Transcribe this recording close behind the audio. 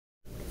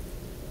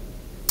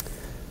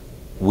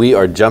We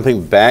are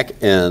jumping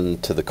back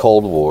into the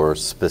Cold War,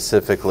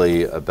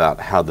 specifically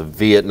about how the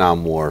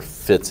Vietnam War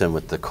fits in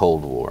with the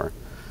Cold War.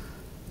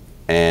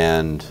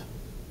 And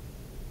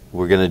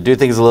we're going to do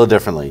things a little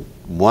differently.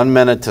 1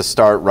 minute to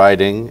start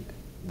writing.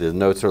 The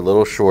notes are a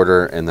little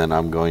shorter, and then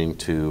I'm going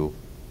to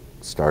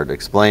start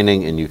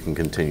explaining, and you can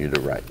continue to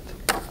write.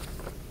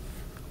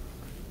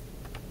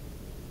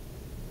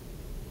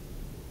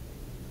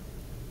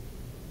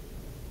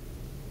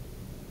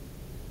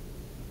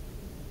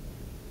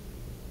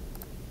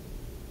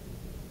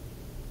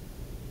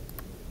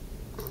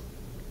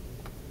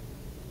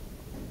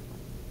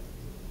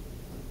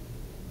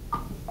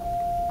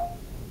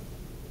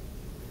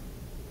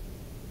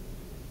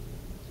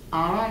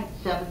 All right,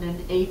 7th and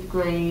 8th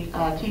grade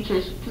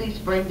teachers, please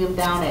bring them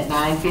down at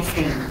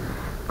 9:15.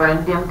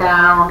 Bring them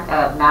down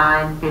at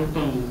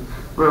 9:15.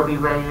 We'll be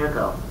ready to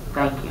go.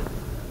 Thank you.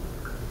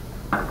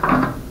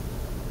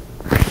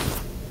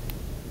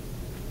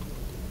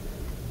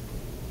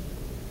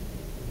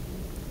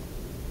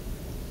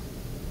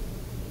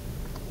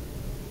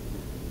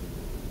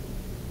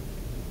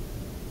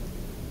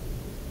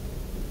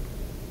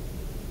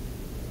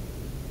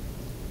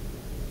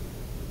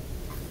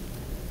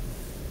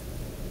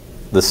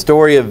 The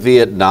story of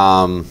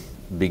Vietnam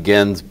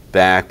begins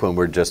back when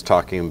we're just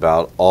talking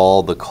about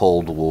all the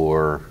Cold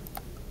War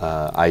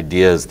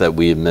ideas that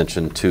we had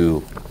mentioned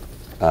two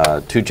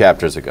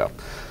chapters ago.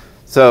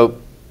 So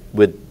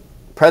with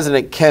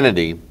President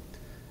Kennedy,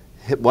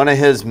 one of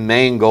his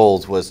main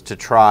goals was to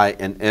try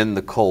and end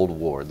the Cold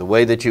War. The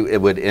way that it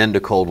would end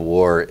a Cold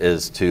War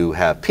is to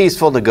have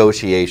peaceful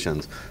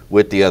negotiations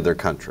with the other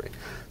country.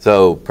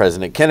 So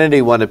President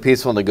Kennedy wanted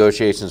peaceful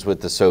negotiations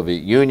with the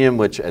Soviet Union,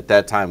 which at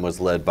that time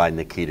was led by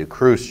Nikita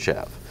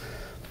Khrushchev.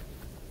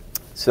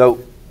 So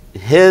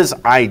his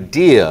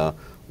idea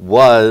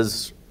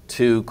was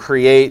to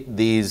create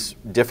these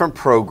different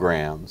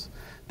programs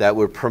that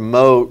would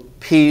promote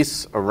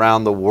peace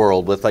around the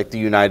world with like the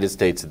United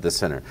States at the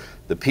center.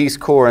 The Peace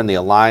Corps and the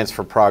Alliance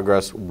for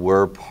Progress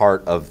were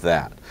part of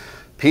that.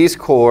 Peace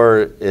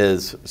Corps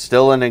is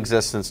still in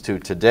existence to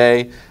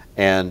today.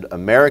 And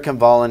American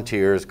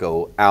volunteers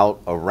go out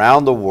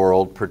around the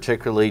world,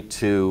 particularly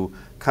to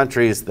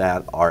countries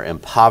that are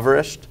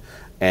impoverished,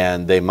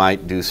 and they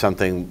might do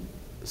something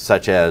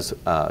such as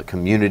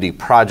community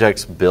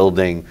projects,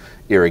 building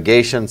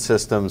irrigation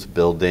systems,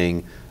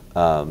 building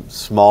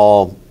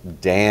small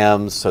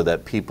dams so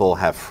that people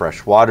have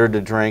fresh water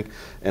to drink.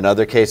 In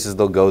other cases,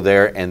 they'll go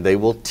there and they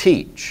will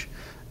teach.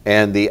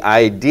 And the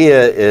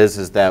idea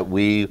is that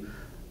we,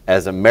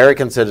 as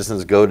American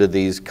citizens, go to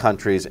these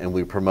countries and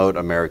we promote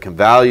American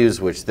values,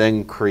 which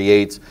then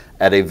creates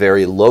at a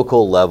very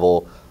local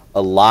level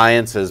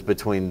alliances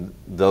between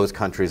those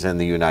countries and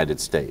the United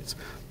States.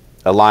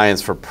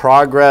 Alliance for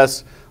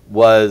Progress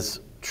was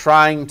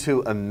trying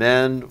to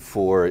amend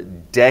for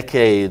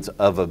decades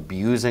of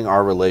abusing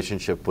our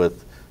relationship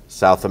with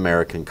South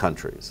American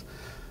countries,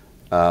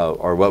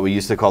 or what we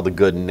used to call the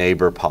good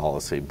neighbor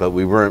policy. But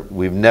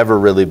we've never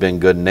really been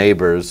good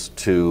neighbors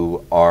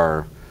to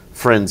our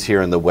friends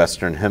here in the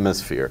Western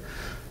Hemisphere.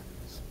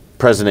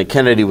 President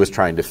Kennedy was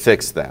trying to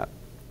fix that.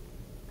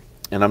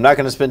 And I'm not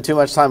going to spend too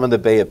much time on the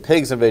Bay of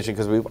Pigs invasion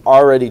because we've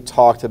already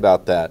talked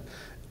about that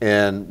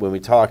when we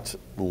talked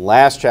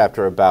last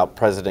chapter about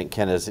President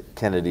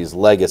Kennedy's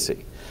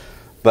legacy.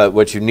 But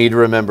what you need to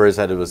remember is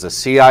that it was a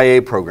CIA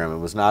program. It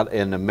was not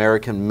an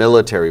American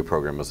military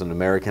program. It was an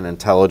American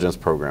intelligence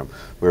program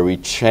where we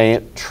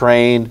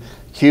trained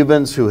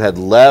Cubans who had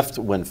left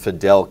when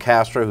Fidel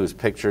Castro, who's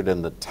pictured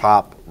in the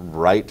top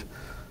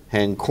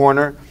right-hand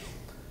corner,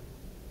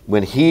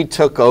 when he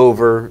took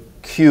over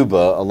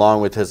Cuba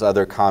along with his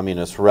other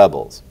communist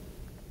rebels.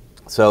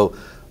 So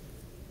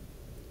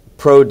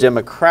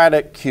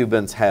pro-democratic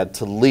Cubans had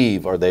to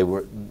leave, or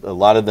a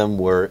lot of them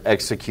were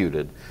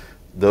executed,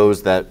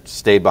 those that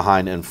stayed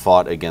behind and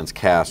fought against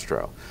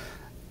Castro.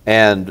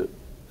 And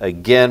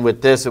again,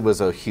 with this, it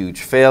was a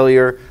huge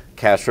failure.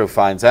 Castro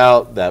finds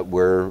out that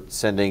we're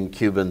sending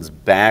Cubans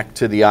back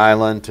to the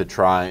island to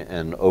try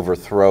and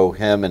overthrow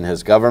him and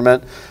his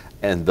government,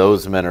 and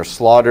those men are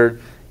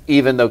slaughtered.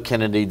 Even though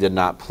Kennedy did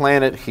not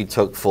plan it, he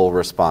took full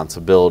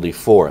responsibility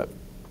for it.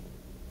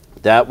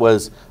 That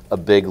was a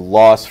big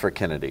loss for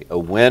Kennedy. A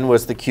win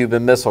was the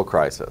Cuban Missile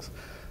Crisis,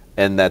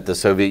 and that the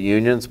Soviet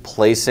Union's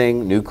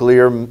placing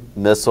nuclear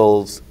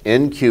missiles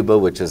in Cuba,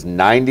 which is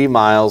 90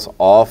 miles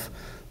off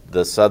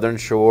the southern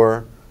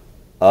shore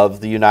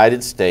of the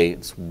United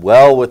States,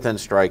 well within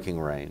striking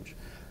range.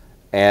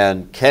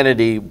 And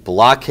Kennedy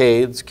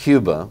blockades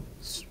Cuba,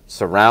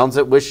 surrounds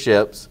it with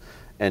ships,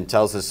 and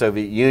tells the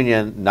Soviet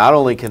Union not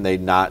only can they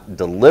not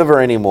deliver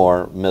any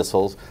more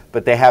missiles,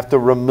 but they have to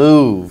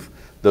remove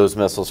those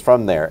missiles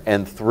from there.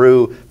 And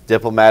through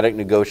diplomatic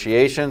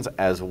negotiations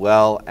as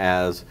well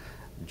as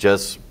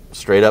just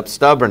straight up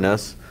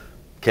stubbornness,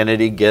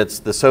 Kennedy gets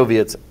the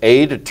Soviets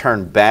to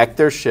turn back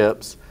their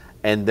ships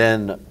and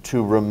then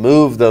to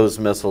remove those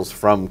missiles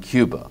from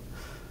Cuba.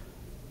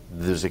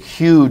 There's a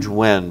huge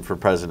win for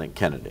President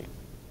Kennedy.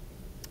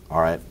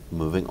 All right,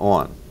 moving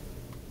on.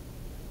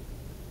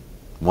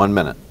 1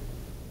 minute.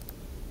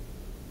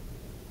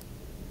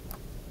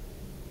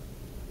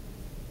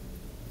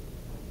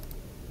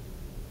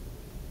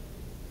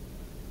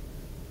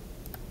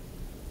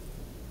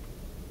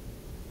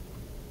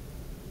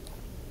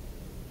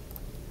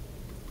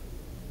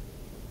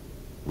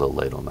 little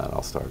late on that.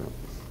 I'll start it.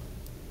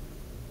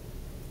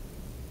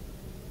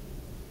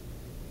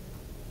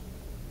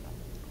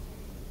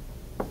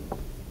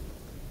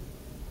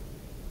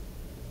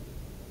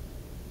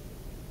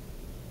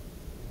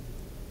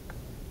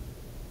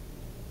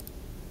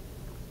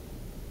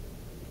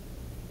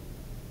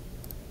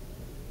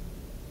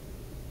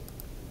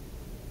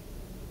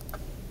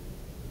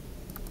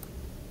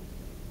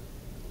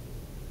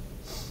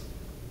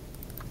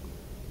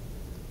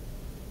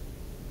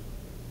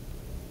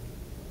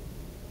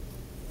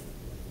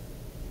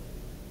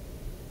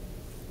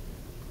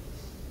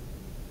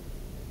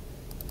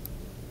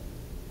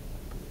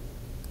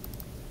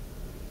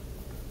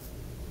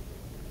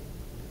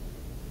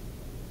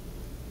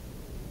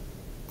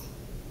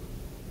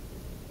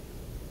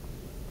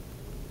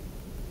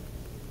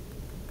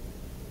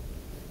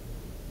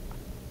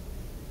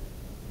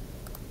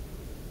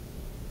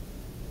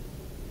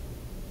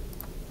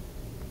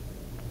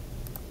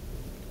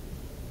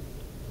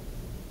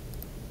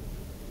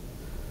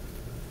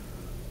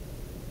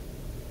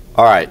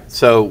 All right,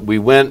 so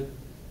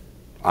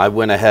I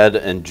went ahead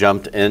and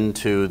jumped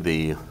into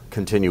the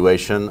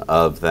continuation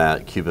of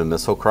that Cuban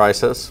Missile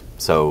Crisis.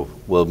 So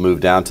we'll move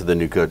down to the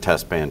Nuclear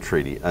Test Ban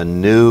Treaty,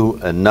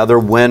 another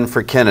win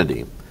for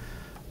Kennedy.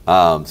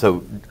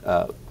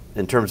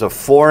 In terms of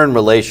foreign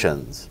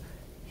relations,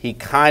 he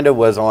kind of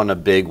was on a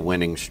big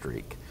winning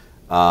streak.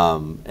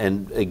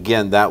 And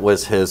again, that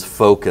was his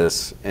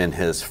focus in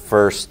his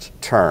first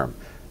term.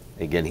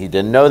 Again, he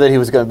didn't know that he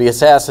was going to be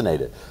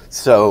assassinated.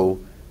 So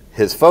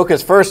his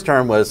focus first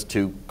term was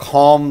to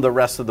calm the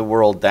rest of the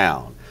world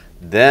down.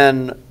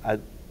 Then,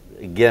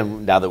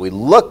 again, now that we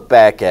look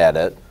back at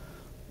it,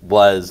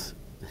 was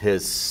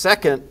his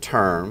second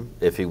term,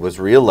 if he was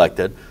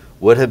reelected,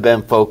 would have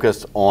been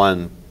focused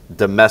on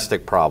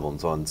domestic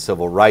problems, on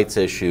civil rights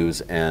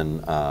issues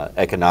and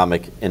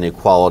economic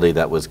inequality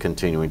that was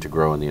continuing to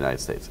grow in the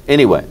United States.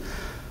 Anyway,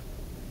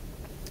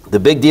 the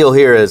big deal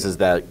here is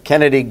that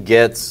Kennedy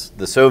gets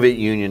the Soviet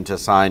Union to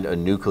sign a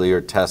nuclear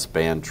test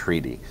ban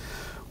treaty,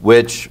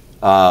 which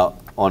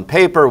on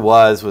paper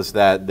was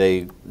that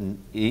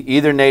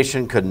either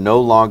nation could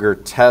no longer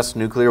test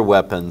nuclear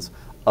weapons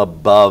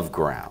above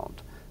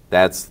ground.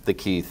 That's the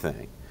key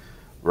thing.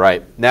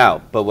 Right.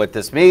 Now, but what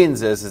this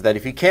means is that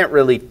if you can't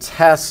really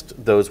test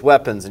those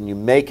weapons and you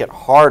make it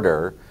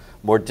harder,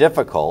 more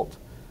difficult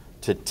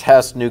to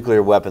test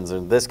nuclear weapons,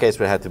 in this case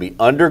would have to be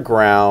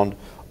underground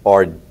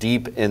or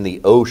deep in the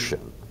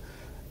ocean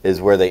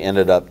is where they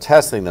ended up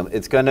testing them,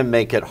 it's going to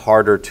make it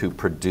harder to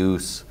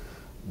produce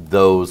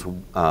those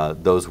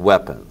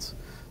weapons.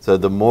 So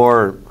the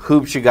more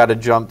hoops you got to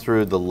jump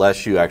through, the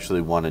less you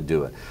actually want to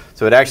do it.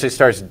 So it actually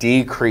starts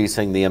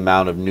decreasing the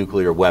amount of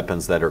nuclear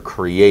weapons that are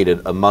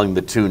created among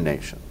the two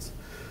nations.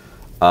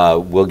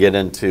 We'll get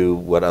into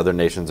what other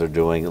nations are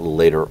doing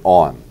later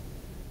on.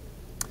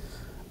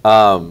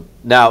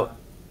 Now,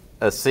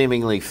 a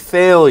seemingly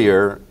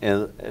failure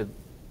in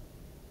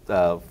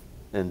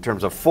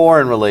terms of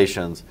foreign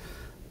relations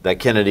that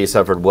Kennedy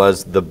suffered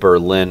was the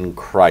Berlin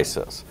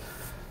crisis.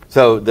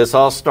 So this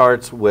all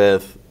starts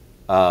with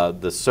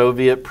the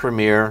Soviet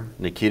premier,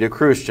 Nikita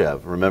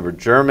Khrushchev. Remember,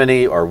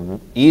 Germany, or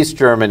East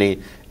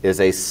Germany, is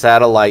a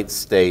satellite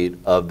state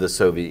of the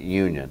Soviet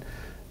Union,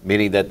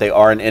 meaning that they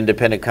are an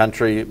independent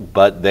country,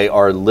 but they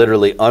are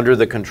literally under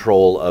the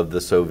control of the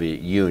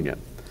Soviet Union.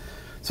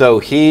 So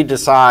he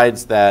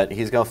decides that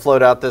he's going to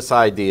float out this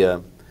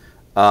idea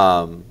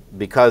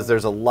because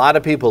there's a lot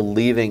of people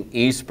leaving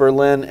East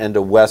Berlin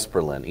into West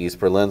Berlin. East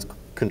Berlin's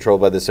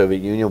controlled by the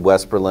Soviet Union,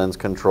 West Berlin's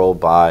controlled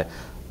by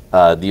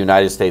the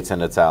United States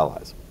and its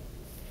allies.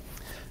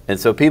 And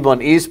so people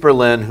in East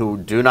Berlin who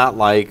do not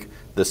like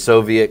the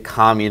Soviet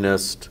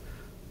communist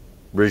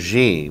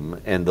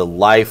regime and the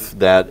life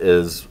that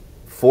is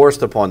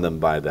forced upon them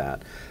by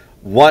that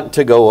want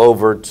to go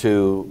over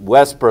to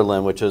West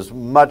Berlin, which is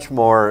much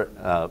more,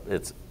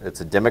 it's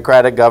a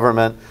democratic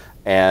government,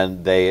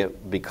 and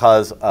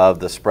because of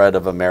the spread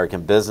of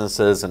American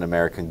businesses and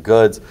American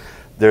goods,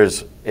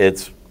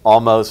 it's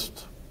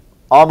almost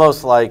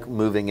like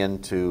moving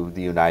into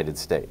the United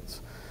States.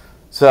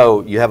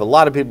 So you have a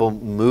lot of people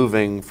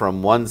moving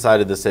from one side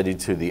of the city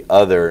to the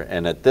other,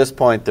 and at this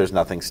point, there's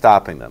nothing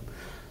stopping them.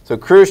 So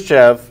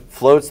Khrushchev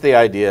floats the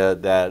idea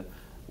that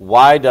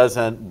why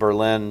doesn't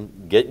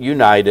Berlin get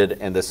united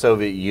and the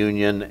Soviet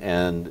Union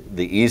and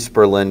the East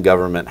Berlin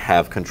government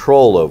have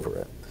control over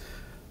it?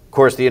 Of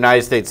course, the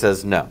United States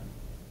says no.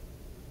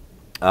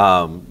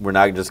 We're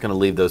not just going to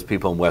leave those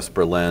people in West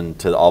Berlin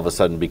to all of a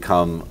sudden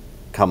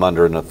come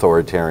under an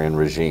authoritarian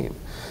regime.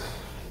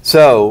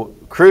 So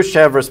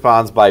Khrushchev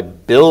responds by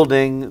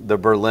building the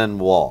Berlin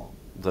Wall.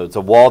 So it's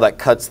a wall that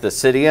cuts the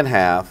city in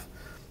half,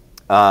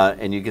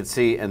 and you can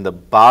see in the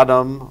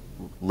bottom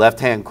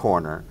left-hand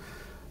corner,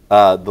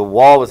 the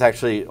wall was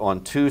actually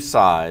on two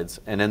sides,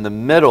 and in the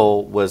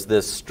middle was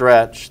this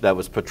stretch that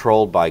was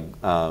patrolled by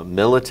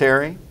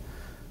military,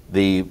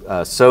 the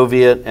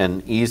Soviet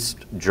and East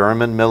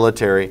German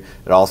military.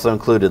 It also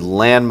included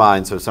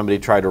landmines, so if somebody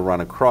tried to run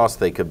across,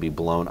 they could be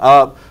blown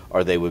up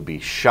or they would be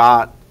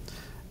shot.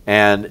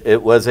 And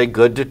it was a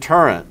good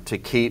deterrent to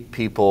keep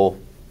people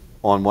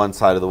on one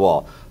side of the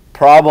wall.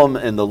 Problem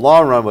in the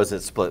long run was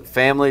it split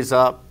families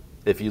up.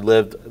 If you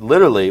lived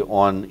literally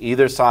on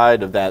either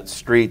side of that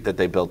street that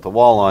they built the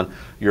wall on,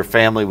 your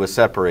family was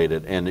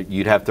separated and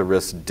you'd have to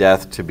risk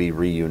death to be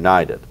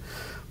reunited.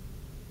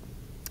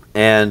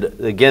 And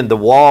again, the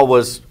wall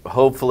was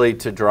hopefully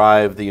to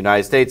drive the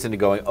United States into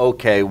going,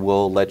 okay,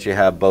 we'll let you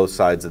have both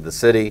sides of the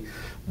city,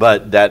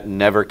 but that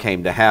never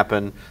came to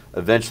happen.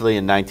 Eventually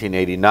in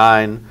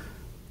 1989,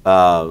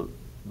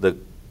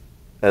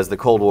 as the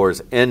Cold War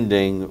is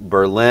ending,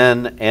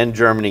 Berlin and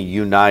Germany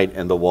unite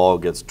and the wall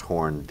gets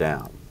torn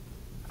down.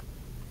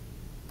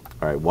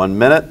 All right, 1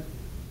 minute,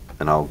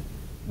 and I'll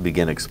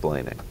begin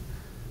explaining.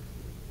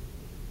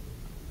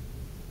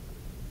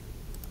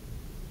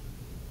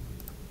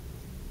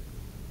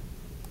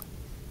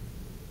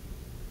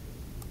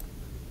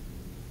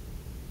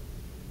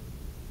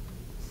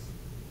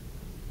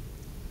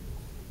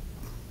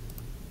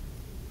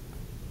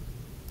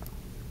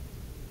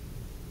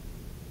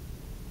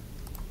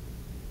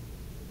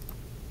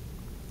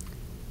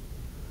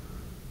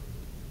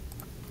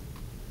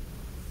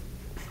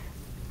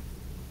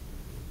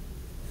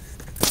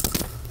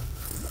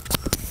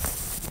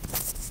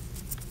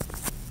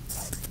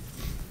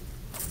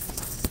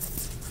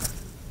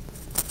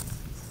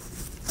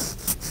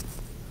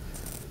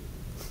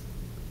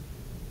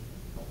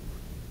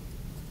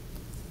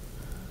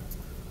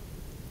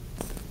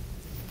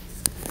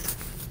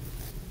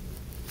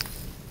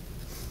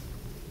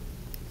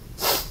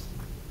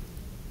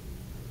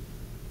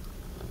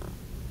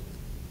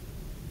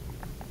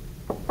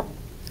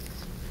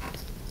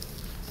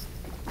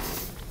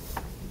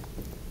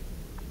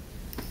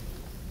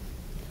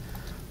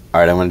 All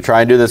right, I'm going to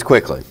try and do this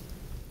quickly.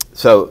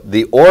 So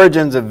the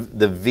origins of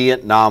the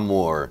Vietnam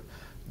War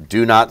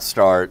do not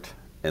start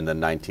in the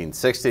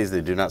 1960s. They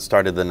do not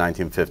start in the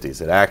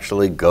 1950s. It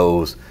actually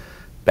goes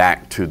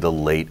back to the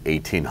late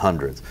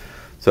 1800s.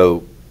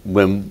 So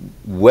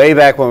way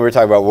back when we were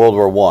talking about World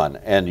War I,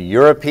 and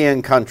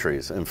European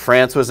countries, and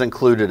France was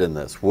included in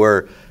this,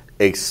 were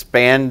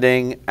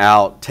expanding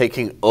out,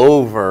 taking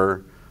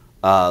over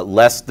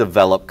less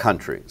developed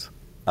countries.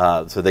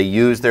 So they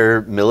use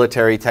their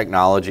military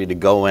technology to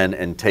go in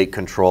and take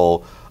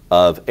control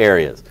of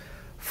areas.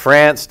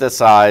 France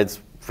decides,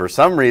 for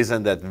some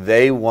reason, that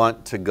they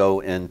want to go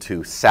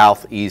into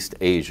Southeast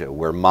Asia,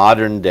 where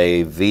modern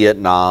day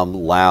Vietnam,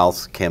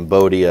 Laos,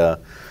 Cambodia,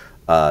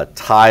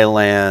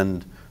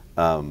 Thailand,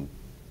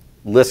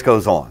 list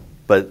goes on.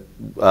 But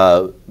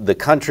the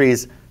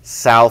countries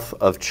south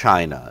of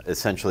China,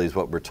 essentially, is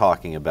what we're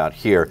talking about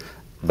here,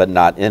 but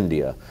not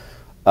India.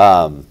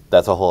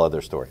 That's a whole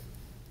other story.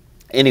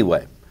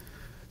 Anyway,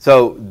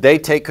 so they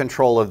take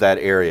control of that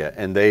area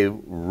and they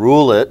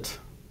rule it.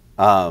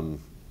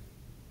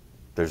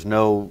 There's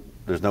no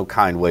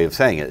kind way of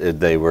saying it.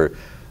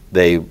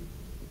 They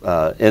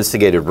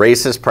instigated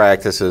racist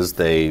practices.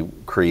 They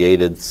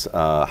created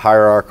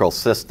hierarchical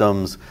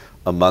systems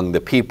among the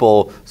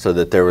people so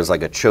that there was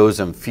like a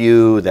chosen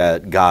few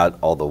that got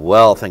all the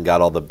wealth and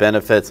got all the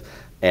benefits,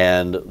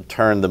 and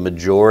turned the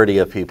majority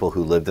of people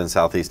who lived in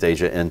Southeast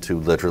Asia into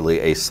literally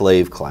a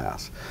slave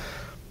class.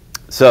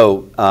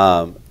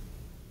 So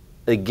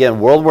again,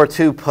 World War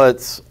II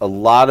puts a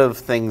lot of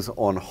things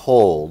on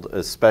hold,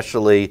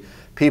 especially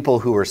people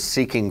who are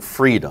seeking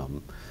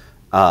freedom,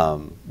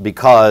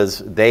 because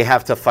they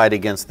have to fight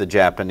against the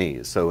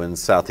Japanese. So in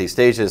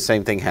Southeast Asia, the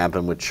same thing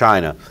happened with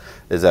China.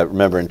 Is that,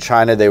 remember, in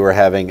China they were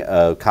having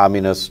a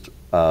communist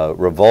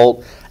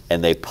revolt,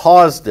 and they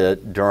paused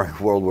it during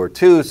World War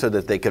II so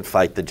that they could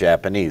fight the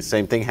Japanese.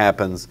 Same thing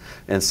happens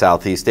in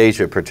Southeast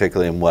Asia,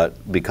 particularly in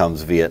what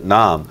becomes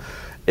Vietnam.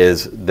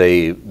 Is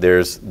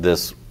there's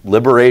this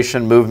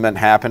liberation movement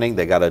happening.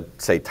 They got to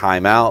say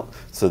time out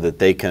so that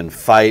they can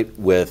fight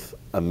with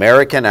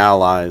American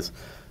allies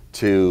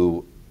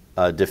to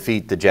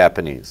defeat the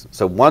Japanese.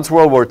 So once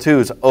World War II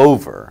is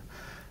over,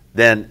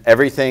 then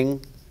everything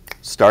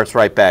starts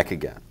right back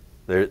again.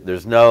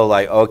 There's no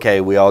like,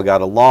 okay, we all got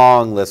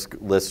along,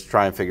 let's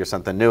try and figure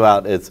something new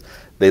out.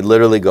 They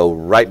literally go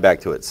right back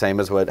to it,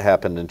 same as what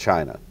happened in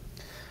China.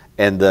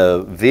 And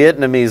the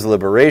Vietnamese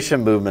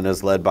liberation movement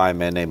is led by a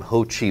man named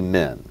Ho Chi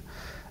Minh.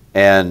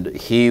 And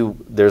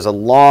there's a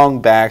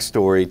long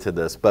backstory to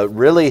this, but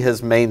really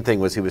his main thing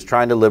was he was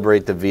trying to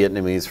liberate the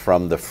Vietnamese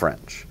from the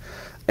French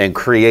and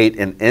create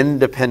an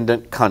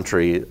independent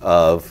country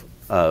of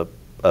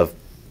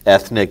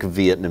ethnic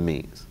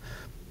Vietnamese.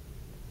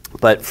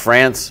 But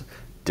France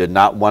did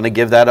not want to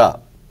give that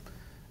up.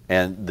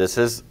 And this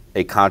is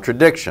a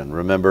contradiction.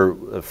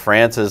 Remember,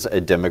 France is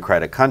a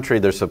democratic country.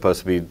 They're supposed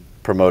to be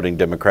promoting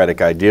democratic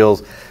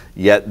ideals,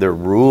 yet they're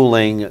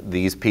ruling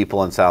these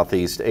people in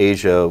Southeast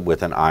Asia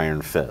with an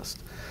iron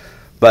fist.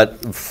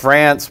 But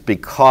France,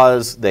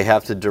 because they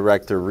have to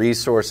direct their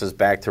resources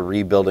back to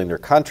rebuilding their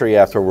country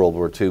after World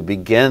War II,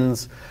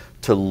 begins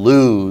to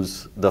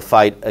lose the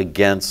fight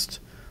against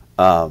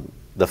the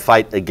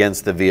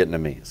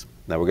Vietnamese.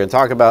 Now we're going to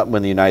talk about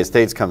when the United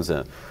States comes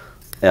in.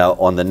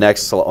 on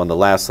the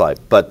last slide.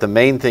 But the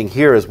main thing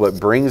here is what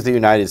brings the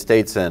United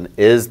States in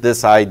is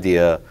this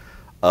idea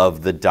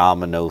of the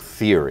domino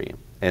theory,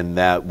 and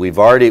that we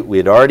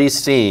had already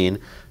seen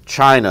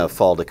China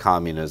fall to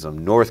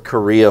communism, North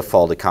Korea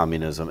fall to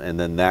communism, and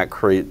then that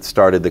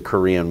started the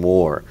Korean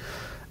War.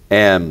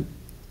 And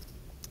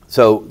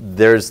so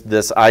there's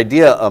this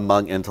idea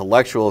among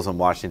intellectuals in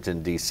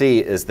Washington, D.C.,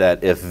 is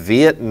that if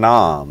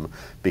Vietnam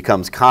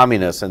becomes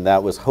communist, and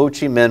that was Ho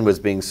Chi Minh was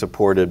being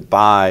supported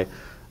by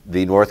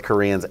the North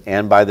Koreans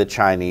and by the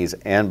Chinese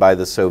and by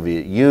the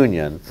Soviet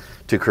Union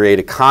to create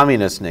a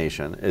communist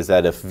nation, is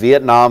that if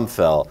Vietnam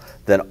fell,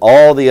 then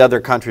all the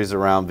other countries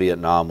around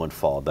Vietnam would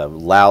fall.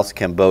 Laos,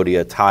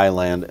 Cambodia,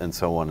 Thailand, and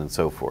so on and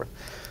so forth,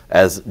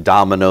 as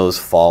dominoes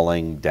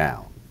falling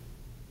down.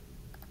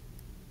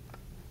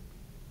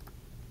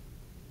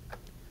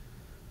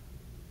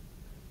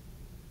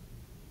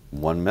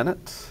 One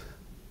minute,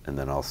 and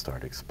then I'll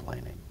start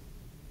explaining.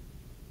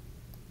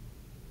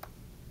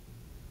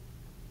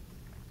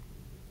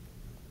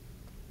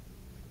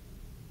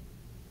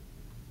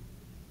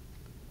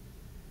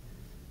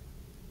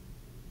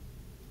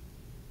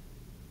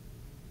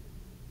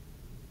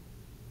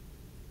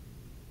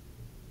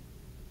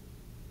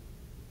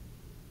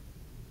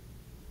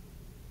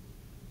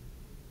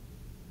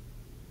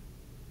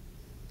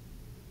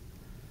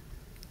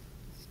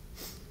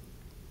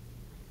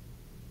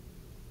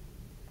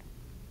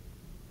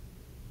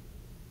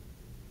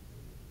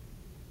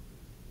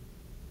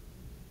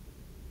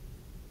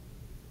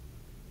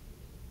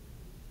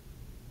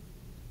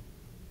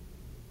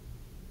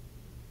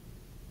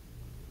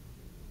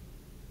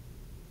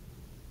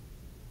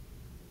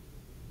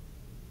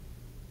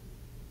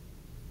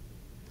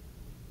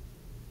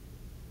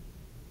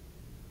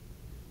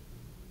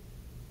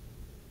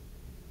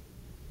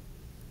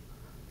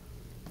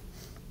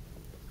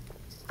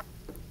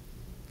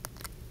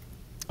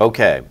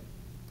 Okay,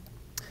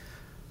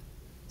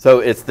 so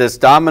it's this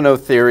domino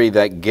theory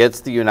that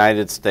gets the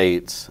United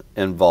States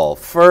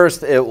involved.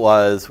 First,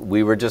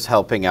 we were just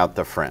helping out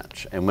the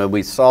French. And when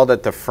we saw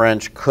that the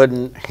French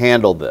couldn't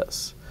handle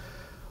this,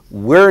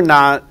 we're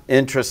not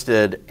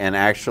interested in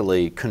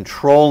actually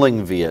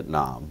controlling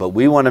Vietnam, but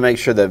we want to make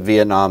sure that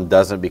Vietnam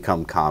doesn't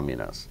become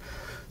communist.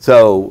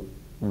 So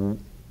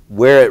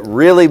where it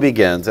really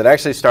begins, it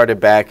actually started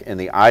back in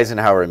the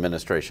Eisenhower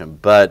administration,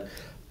 but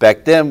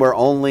back then, we're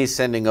only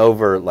sending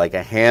over like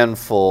a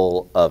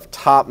handful of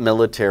top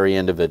military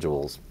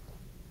individuals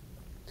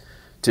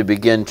to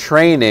begin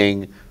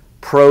training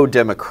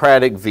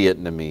pro-democratic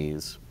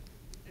Vietnamese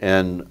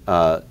and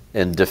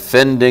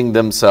defending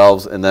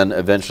themselves, and then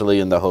eventually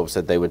in the hopes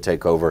that they would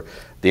take over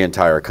the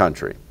entire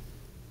country.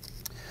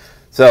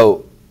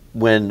 So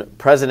when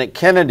President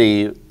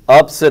Kennedy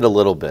ups it a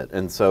little bit,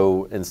 and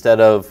so instead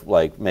of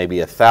like maybe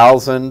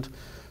 1,000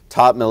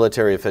 top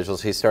military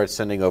officials, he starts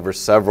sending over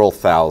several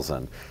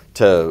thousand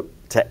to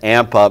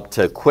amp up,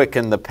 to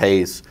quicken the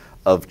pace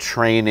of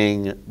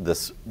training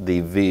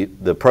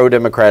the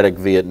pro-democratic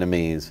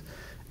Vietnamese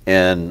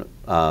and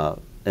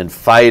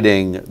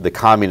fighting the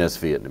communist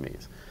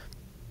Vietnamese.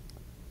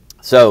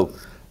 So,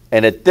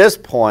 and at this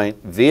point,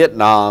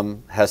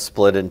 Vietnam has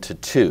split into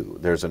two.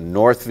 There's a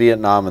North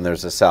Vietnam and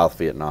there's a South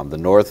Vietnam. The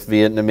North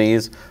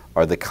Vietnamese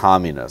are the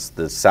communists.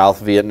 The South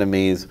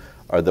Vietnamese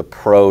are the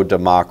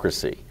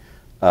pro-democracy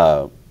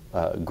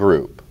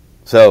group.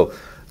 So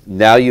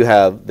now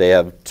they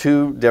have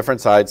two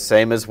different sides,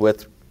 same as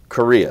with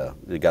Korea.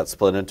 It got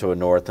split into a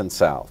North and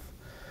South.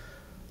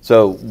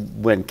 So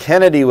when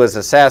Kennedy was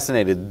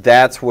assassinated,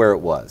 that's where it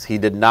was. He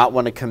did not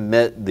want to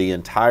commit the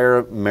entire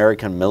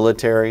American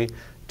military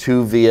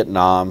to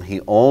Vietnam.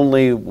 He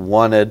only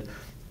wanted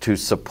to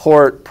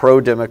support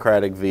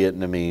pro-democratic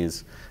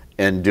Vietnamese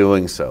in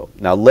doing so.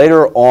 Now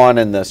later on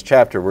in this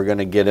chapter, we're going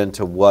to get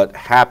into what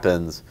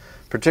happens,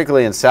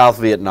 particularly in South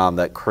Vietnam,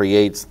 that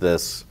creates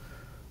this,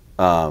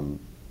 that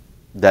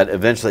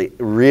eventually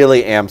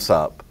really amps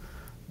up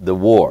the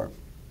war.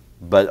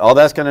 But all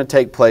that's going to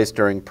take place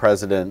during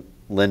President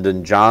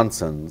Lyndon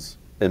Johnson's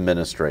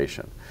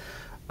administration.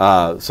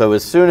 So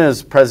as soon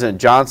as President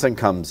Johnson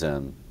comes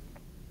in,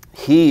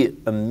 he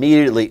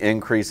immediately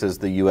increases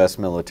the U.S.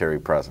 military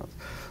presence.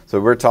 So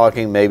we're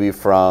talking maybe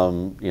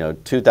from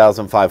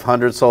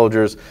 2,500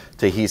 soldiers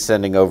to he's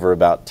sending over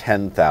about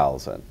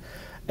 10,000.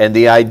 And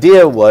the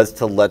idea was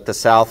to let the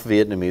South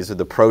Vietnamese, or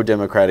the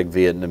pro-democratic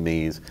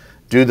Vietnamese,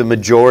 do the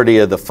majority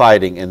of the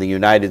fighting, and the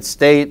United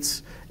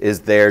States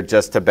is there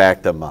just to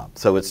back them up.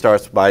 So it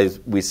starts by,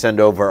 we send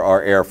over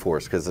our Air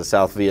Force, because the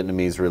South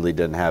Vietnamese really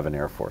didn't have an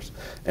Air Force.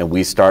 And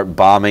we start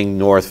bombing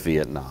North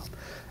Vietnam.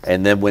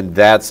 And then when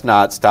that's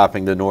not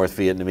stopping the North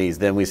Vietnamese,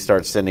 then we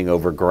start sending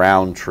over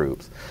ground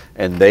troops.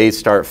 And they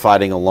start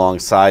fighting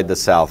alongside the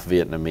South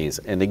Vietnamese.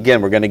 And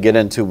again, we're going to get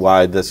into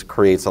why this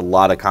creates a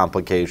lot of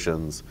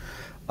complications,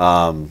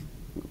 most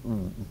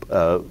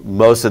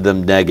of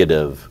them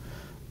negative,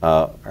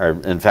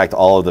 or in fact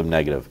all of them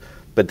negative.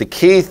 But the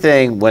key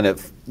thing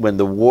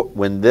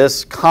when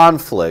this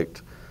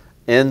conflict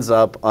ends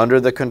up under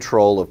the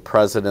control of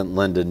President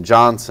Lyndon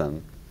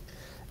Johnson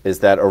is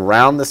that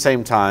around the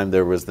same time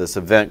there was this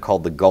event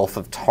called the Gulf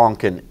of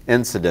Tonkin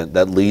incident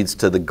that leads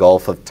to the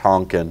Gulf of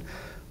Tonkin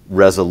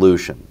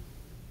resolution,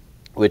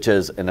 which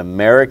is an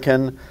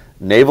American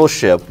naval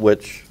ship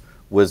which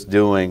was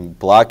doing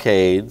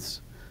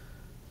blockades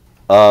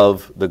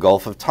of the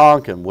Gulf of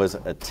Tonkin was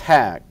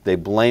attacked. They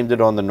blamed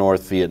it on the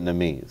North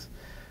Vietnamese.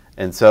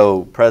 And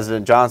so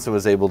President Johnson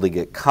was able to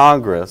get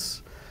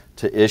Congress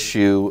to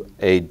issue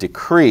a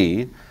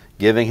decree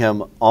giving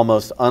him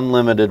almost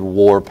unlimited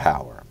war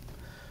power.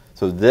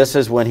 So this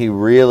is when he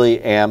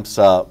really amps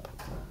up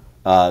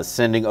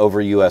sending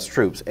over U.S.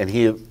 troops. And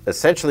he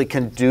essentially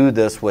can do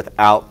this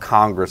without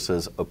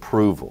Congress's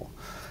approval.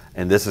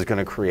 And this is going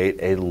to create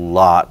a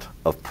lot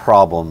of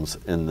problems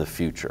in the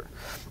future.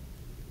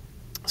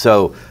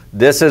 So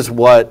this is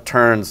what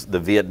turns the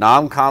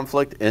Vietnam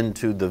conflict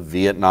into the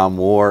Vietnam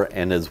War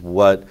and is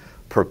what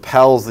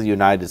propels the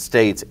United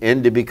States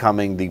into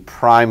becoming the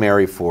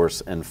primary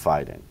force in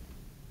fighting.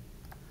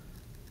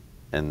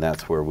 And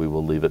that's where we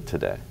will leave it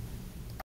today.